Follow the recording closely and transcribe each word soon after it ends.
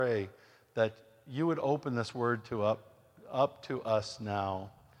pray that you would open this word up to us now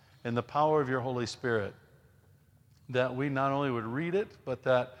in the power of your Holy Spirit, that we not only would read it, but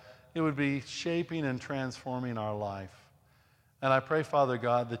that it would be shaping and transforming our life. And I pray, Father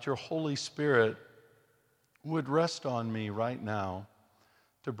God, that your Holy Spirit would rest on me right now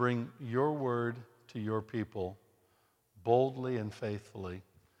to bring your word to your people boldly and faithfully.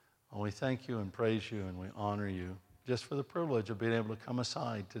 And we thank you and praise you and we honor you just for the privilege of being able to come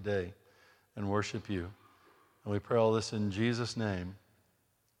aside today and worship you. And we pray all this in Jesus' name.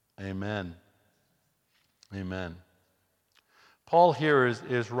 Amen. Amen. Paul here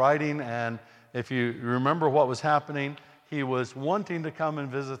is writing, and if you remember what was happening, he was wanting to come and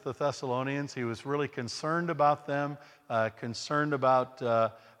visit the Thessalonians. He was really concerned about them, concerned about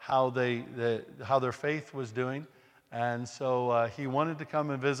how their faith was doing. And so he wanted to come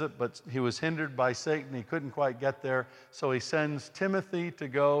and visit, but he was hindered by Satan. He couldn't quite get there. So he sends Timothy to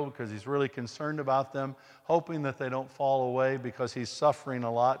go because he's really concerned about them, hoping that they don't fall away because he's suffering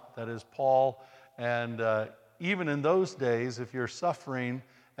a lot. That is Paul. And even in those days, if you're suffering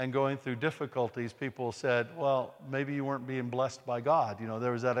and going through difficulties, people said, well, maybe you weren't being blessed by God. You know,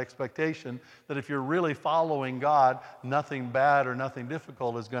 there was that expectation that if you're really following God, nothing bad or nothing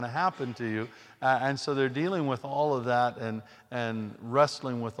difficult is going to happen to you. And so they're dealing with all of that and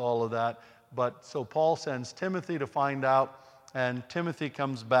wrestling with all of that. But so Paul sends Timothy to find out, and Timothy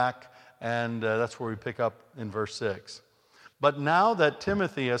comes back, and that's where we pick up in verse 6. But now that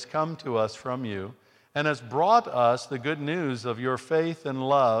Timothy has come to us from you, and has brought us the good news of your faith and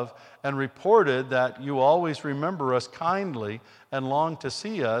love, and reported that you always remember us kindly and long to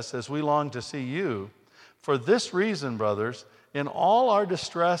see us as we long to see you. For this reason, brothers, in all our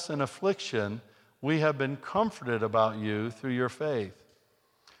distress and affliction, we have been comforted about you through your faith.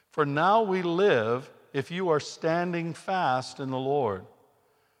 For now we live if you are standing fast in the Lord.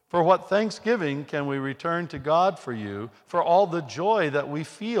 For what thanksgiving can we return to God for you, for all the joy that we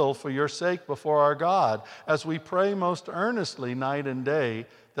feel for your sake before our God, as we pray most earnestly night and day,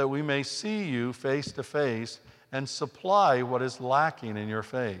 that we may see you face to face and supply what is lacking in your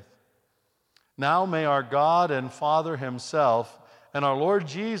faith. Now may our God and Father himself and our Lord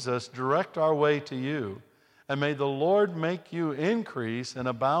Jesus direct our way to you, and may the Lord make you increase and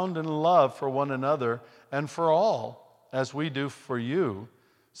abound in love for one another and for all, as we do for you,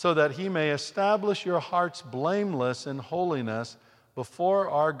 so that he may establish your hearts blameless in holiness before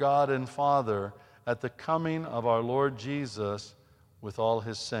our God and Father at the coming of our Lord Jesus with all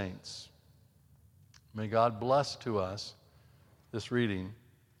his saints. May God bless to us this reading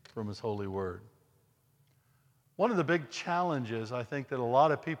from his holy word. One of the big challenges I think that a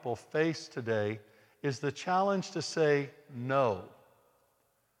lot of people face today is the challenge to say no.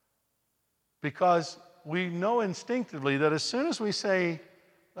 Because we know instinctively that as soon as we say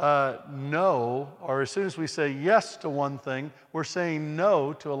no, or as soon as we say yes to one thing, we're saying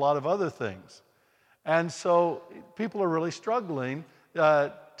no to a lot of other things. And so people are really struggling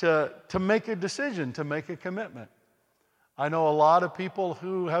to make a decision, to make a commitment. I know a lot of people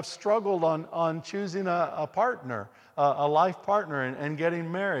who have struggled on choosing a partner, a life partner, and getting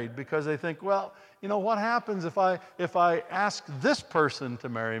married because they think, well, you know, what happens if I ask this person to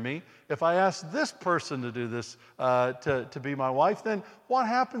marry me? If I ask this person to do this, to be my wife, then what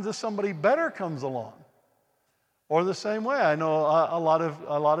happens if somebody better comes along? Or the same way, I know a lot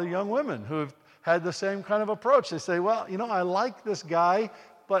of young women who have had the same kind of approach. They say, well, you know, I like this guy,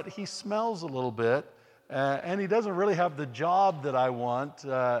 but he smells a little bit. And he doesn't really have the job that I want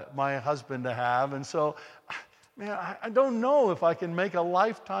my husband to have. And so, man, I don't know if I can make a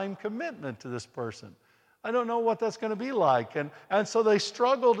lifetime commitment to this person. I don't know what that's going to be like. And so they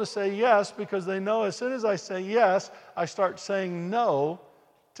struggle to say yes because they know as soon as I say yes, I start saying no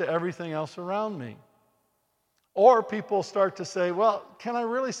to everything else around me. Or people start to say, well, can I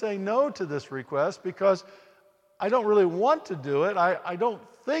really say no to this request because I don't really want to do it. I don't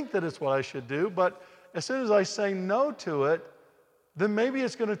think that it's what I should do, but as soon as I say no to it, then maybe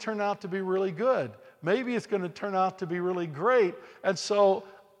it's going to turn out to be really good. Maybe it's going to turn out to be really great. And so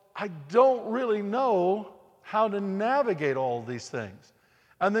I don't really know how to navigate all of these things.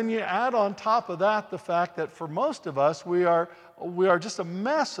 And then you add on top of that the fact that for most of us, we are just a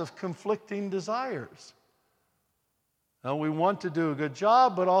mess of conflicting desires. Now, we want to do a good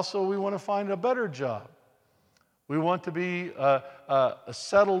job, but also we want to find a better job. We want to be a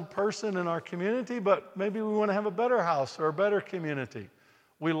settled person in our community, but maybe we want to have a better house or a better community.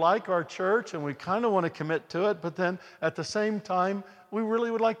 We like our church and we kind of want to commit to it, but then at the same time, we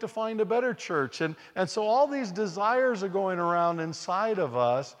really would like to find a better church. And so all these desires are going around inside of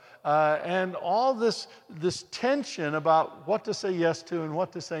us, and all this tension about what to say yes to and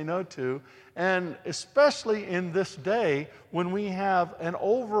what to say no to. And especially in this day when we have an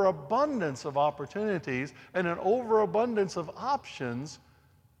overabundance of opportunities and an overabundance of options,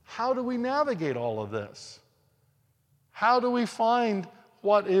 how do we navigate all of this? How do we find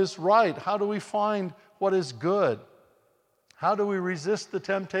what is right? How do we find what is good? How do we resist the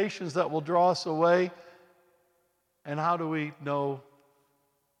temptations that will draw us away? And how do we know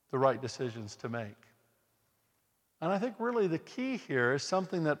the right decisions to make? And I think really the key here is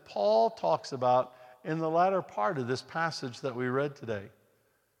something that Paul talks about in the latter part of this passage that we read today.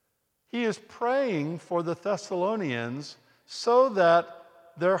 He is praying for the Thessalonians so that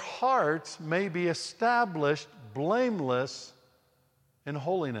their hearts may be established blameless in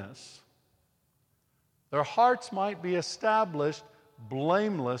holiness. Their hearts might be established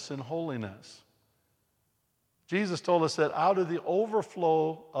blameless in holiness. Jesus told us that out of the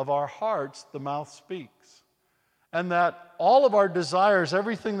overflow of our hearts, the mouth speaks. And that all of our desires,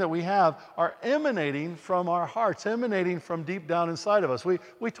 everything that we have, are emanating from our hearts, emanating from deep down inside of us.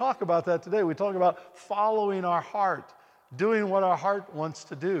 We talk about that today. We talk about following our heart, doing what our heart wants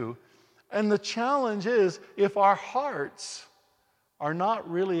to do. And the challenge is, if our hearts are not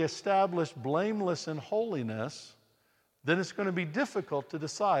really established blameless in holiness, then it's going to be difficult to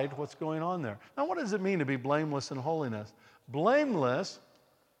decide what's going on there. Now, what does it mean to be blameless in holiness? Blameless,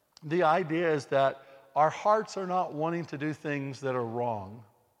 the idea is that our hearts are not wanting to do things that are wrong.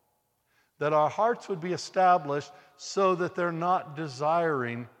 That our hearts would be established so that they're not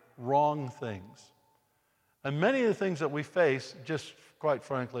desiring wrong things. And many of the things that we face, just quite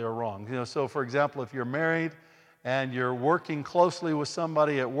frankly, are wrong. So for example, if you're married and you're working closely with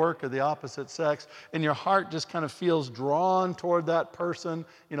somebody at work of the opposite sex, and your heart just kind of feels drawn toward that person,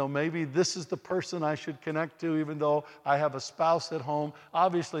 maybe this is the person I should connect to even though I have a spouse at home.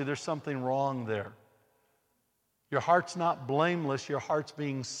 Obviously, there's something wrong there. Your heart's not blameless, your heart's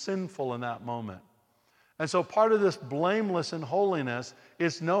being sinful in that moment. And so part of this blameless in holiness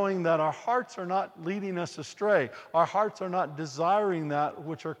is knowing that our hearts are not leading us astray. Our hearts are not desiring that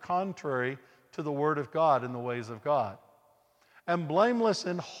which are contrary to the Word of God and the ways of God. And blameless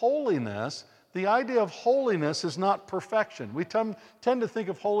in holiness, the idea of holiness is not perfection. We tend to think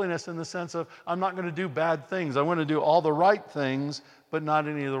of holiness in the sense of, I'm not going to do bad things. I want to do all the right things, but not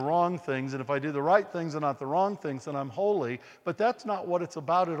any of the wrong things. And if I do the right things and not the wrong things, then I'm holy. But that's not what it's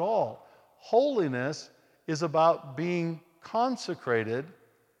about at all. Holiness is about being consecrated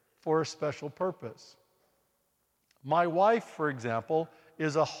for a special purpose. My wife, for example,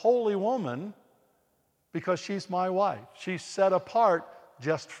 is a holy woman because she's my wife. She's set apart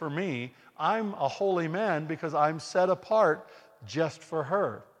just for me. I'm a holy man because I'm set apart just for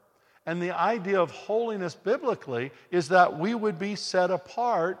her. And the idea of holiness biblically is that we would be set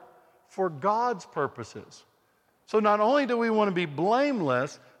apart for God's purposes. So not only do we want to be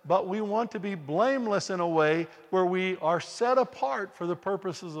blameless, but we want to be blameless in a way where we are set apart for the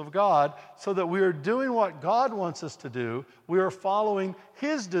purposes of God so that we are doing what God wants us to do. We are following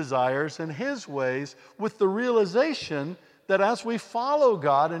His desires and His ways with the realization that as we follow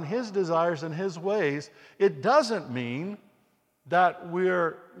God and His desires and His ways, it doesn't mean that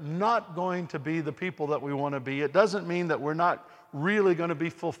we're not going to be the people that we want to be. It doesn't mean that we're not really going to be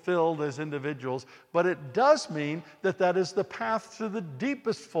fulfilled as individuals, but it does mean that that is the path to the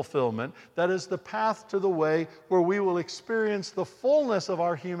deepest fulfillment. That is the path to the way where we will experience the fullness of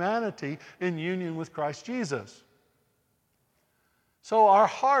our humanity in union with Christ Jesus. So our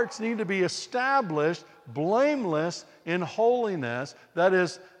hearts need to be established blameless in holiness, that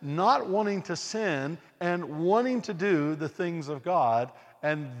is, not wanting to sin and wanting to do the things of God,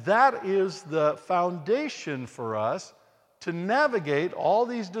 and that is the foundation for us to navigate all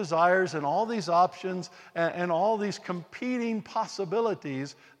these desires and all these options and all these competing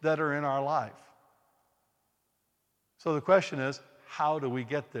possibilities that are in our life. So the question is, how do we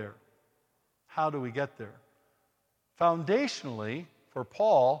get there? How do we get there? Foundationally, for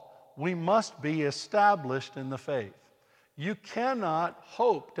Paul, we must be established in the faith. You cannot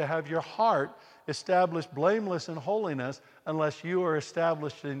hope to have your heart established blameless in holiness unless you are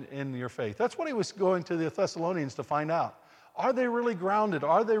established in your faith. That's what he was going to the Thessalonians to find out. Are they really grounded?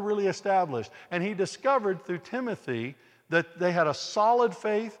 Are they really established? And he discovered through Timothy that they had a solid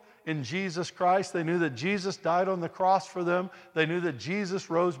faith in Jesus Christ. They knew that Jesus died on the cross for them. They knew that Jesus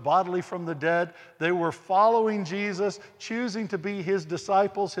rose bodily from the dead. They were following Jesus, choosing to be his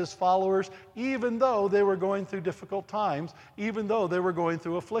disciples, his followers, even though they were going through difficult times, even though they were going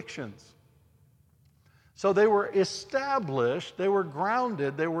through afflictions. So they were established, they were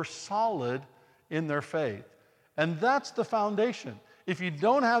grounded, they were solid in their faith. And that's the foundation. If you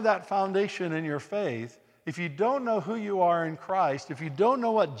don't have that foundation in your faith, if you don't know who you are in Christ, if you don't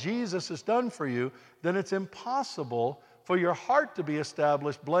know what Jesus has done for you, then it's impossible for your heart to be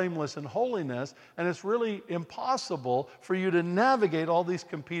established blameless in holiness, and it's really impossible for you to navigate all these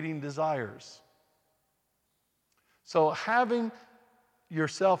competing desires. So having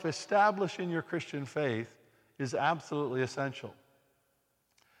yourself established in your Christian faith is absolutely essential.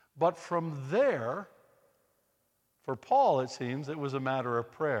 But from there, for Paul, it seems, it was a matter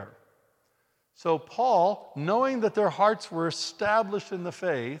of prayer. So Paul, knowing that their hearts were established in the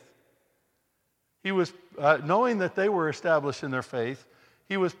faith, he was knowing that they were established in their faith,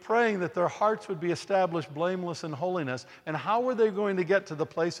 he was praying that their hearts would be established blameless in holiness. And how were they going to get to the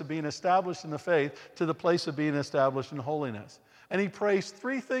place of being established in the faith, to the place of being established in holiness? And he prays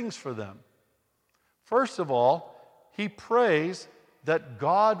three things for them. First of all, he prays that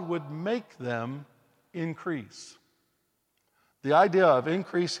God would make them increase. The idea of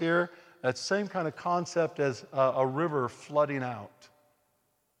increase here, that's the same kind of concept as a river flooding out.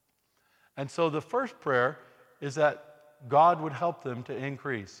 And so the first prayer is that God would help them to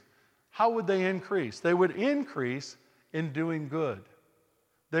increase. How would they increase? They would increase in doing good.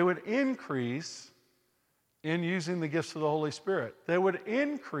 They would increase in using the gifts of the Holy Spirit. They would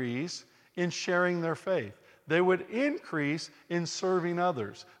increase in sharing their faith. They would increase in serving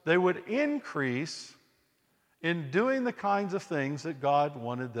others. They would increase in doing the kinds of things that God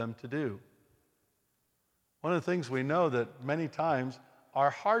wanted them to do. One of the things we know that many times our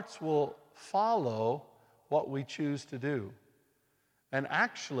hearts will follow what we choose to do. And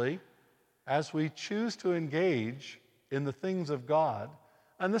actually, as we choose to engage in the things of God,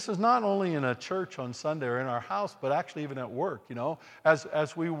 and this is not only in a church on Sunday or in our house, but actually even at work,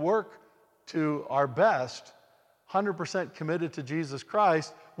 as we work to our best, 100% committed to Jesus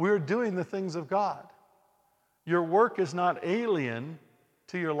Christ, we're doing the things of God. Your work is not alien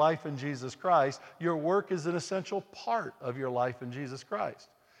to your life in Jesus Christ. Your work is an essential part of your life in Jesus Christ.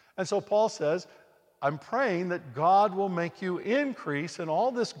 And so Paul says, I'm praying that God will make you increase in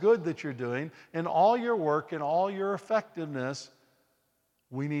all this good that you're doing, in all your work, in all your effectiveness.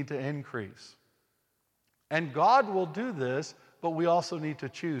 We need to increase. And God will do this, but we also need to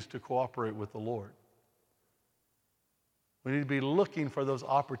choose to cooperate with the Lord. We need to be looking for those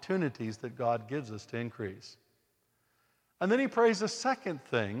opportunities that God gives us to increase. And then he prays a second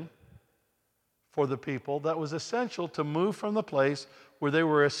thing for the people that was essential to move from the place where they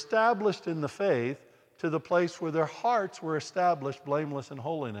were established in the faith to the place where their hearts were established blameless in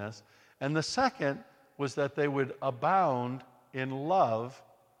holiness. And the second was that they would abound in love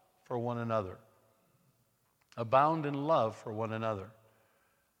for one another. Abound in love for one another.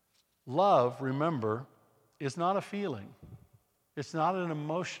 Love, remember, is not a feeling. It's not an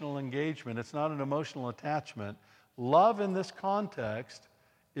emotional engagement. It's not an emotional attachment. Love in this context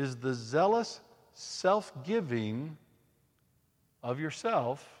is the zealous self-giving of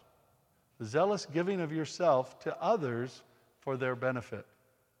yourself, the zealous giving of yourself to others for their benefit.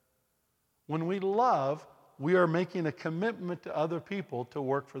 When we love, we are making a commitment to other people to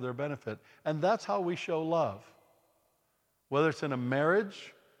work for their benefit. And that's how we show love. Whether it's in a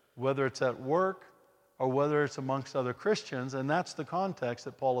marriage, whether it's at work, or whether it's amongst other Christians, and that's the context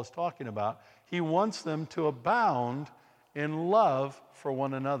that Paul is talking about. He wants them to abound in love for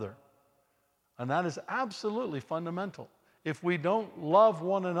one another. And that is absolutely fundamental. If we don't love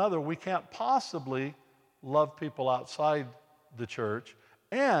one another, we can't possibly love people outside the church.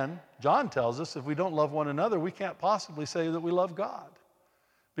 And John tells us if we don't love one another, we can't possibly say that we love God.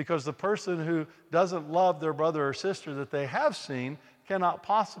 Because the person who doesn't love their brother or sister that they have seen cannot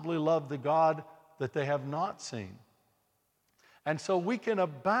possibly love the God that they have not seen. And so we can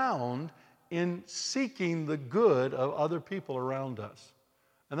abound in seeking the good of other people around us.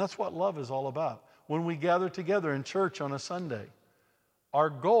 And that's what love is all about. When we gather together in church on a Sunday, our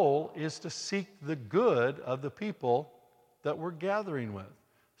goal is to seek the good of the people that we're gathering with.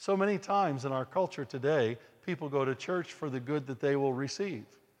 So many times in our culture today, people go to church for the good that they will receive.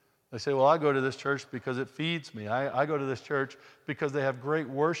 They say, well, I go to this church because it feeds me. I go to this church because they have great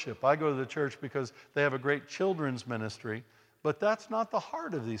worship. I go to the church because they have a great children's ministry. But that's not the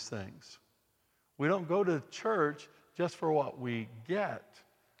heart of these things. We don't go to church just for what we get.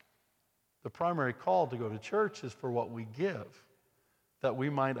 The primary call to go to church is for what we give. that we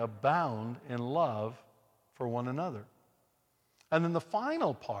might abound in love for one another. And then the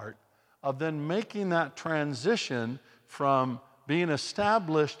final part of then making that transition from being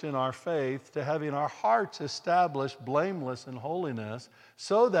established in our faith to having our hearts established blameless in holiness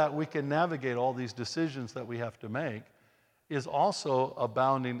so that we can navigate all these decisions that we have to make is also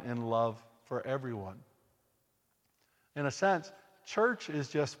abounding in love for everyone. In a sense, church is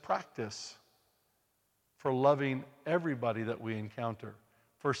just practice for loving everybody that we encounter,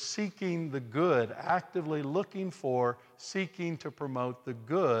 for seeking the good, actively looking for, seeking to promote the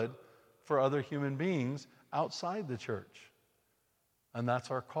good for other human beings outside the church. And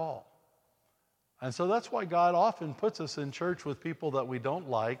that's our call. And so that's why God often puts us in church with people that we don't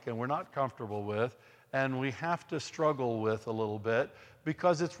like and we're not comfortable with and we have to struggle with a little bit,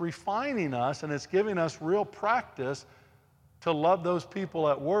 because it's refining us and it's giving us real practice to love those people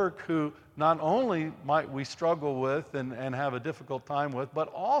at work who not only might we struggle with and have a difficult time with, but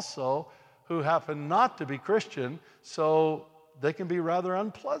also who happen not to be Christian, so they can be rather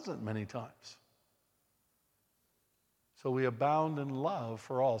unpleasant many times. So we abound in love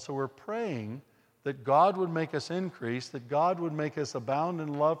for all. So we're praying that God would make us increase, that God would make us abound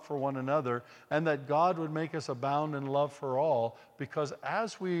in love for one another, and that God would make us abound in love for all, because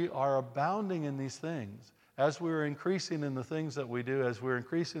as we are abounding in these things, as we're increasing in the things that we do, as we're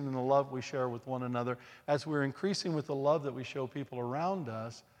increasing in the love we share with one another, as we're increasing with the love that we show people around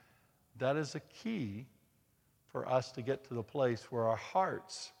us, that is a key for us to get to the place where our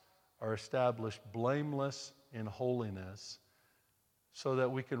hearts are established blameless in holiness, so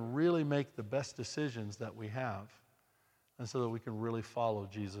that we can really make the best decisions that we have, and so that we can really follow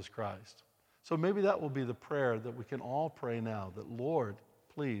Jesus Christ. So maybe that will be the prayer that we can all pray now, that Lord,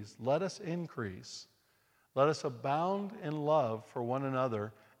 please let us increase. Let us abound in love for one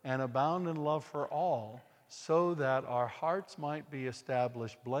another and abound in love for all, so that our hearts might be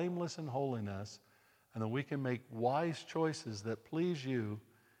established blameless in holiness, and that we can make wise choices that please you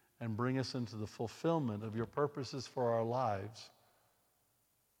and bring us into the fulfillment of your purposes for our lives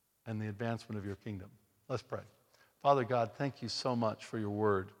and the advancement of your kingdom. Let's pray. Father God, thank you so much for your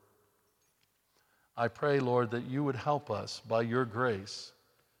word. I pray, Lord, that you would help us by your grace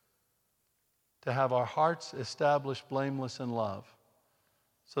to have our hearts established blameless in love,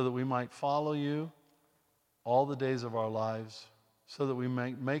 so that we might follow you all the days of our lives, so that we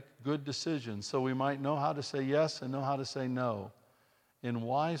might make good decisions, so we might know how to say yes and know how to say no in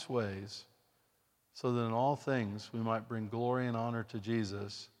wise ways, so that in all things we might bring glory and honor to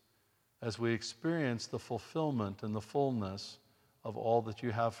Jesus as we experience the fulfillment and the fullness of all that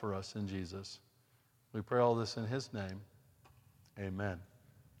you have for us in Jesus. We pray all this in his name. Amen.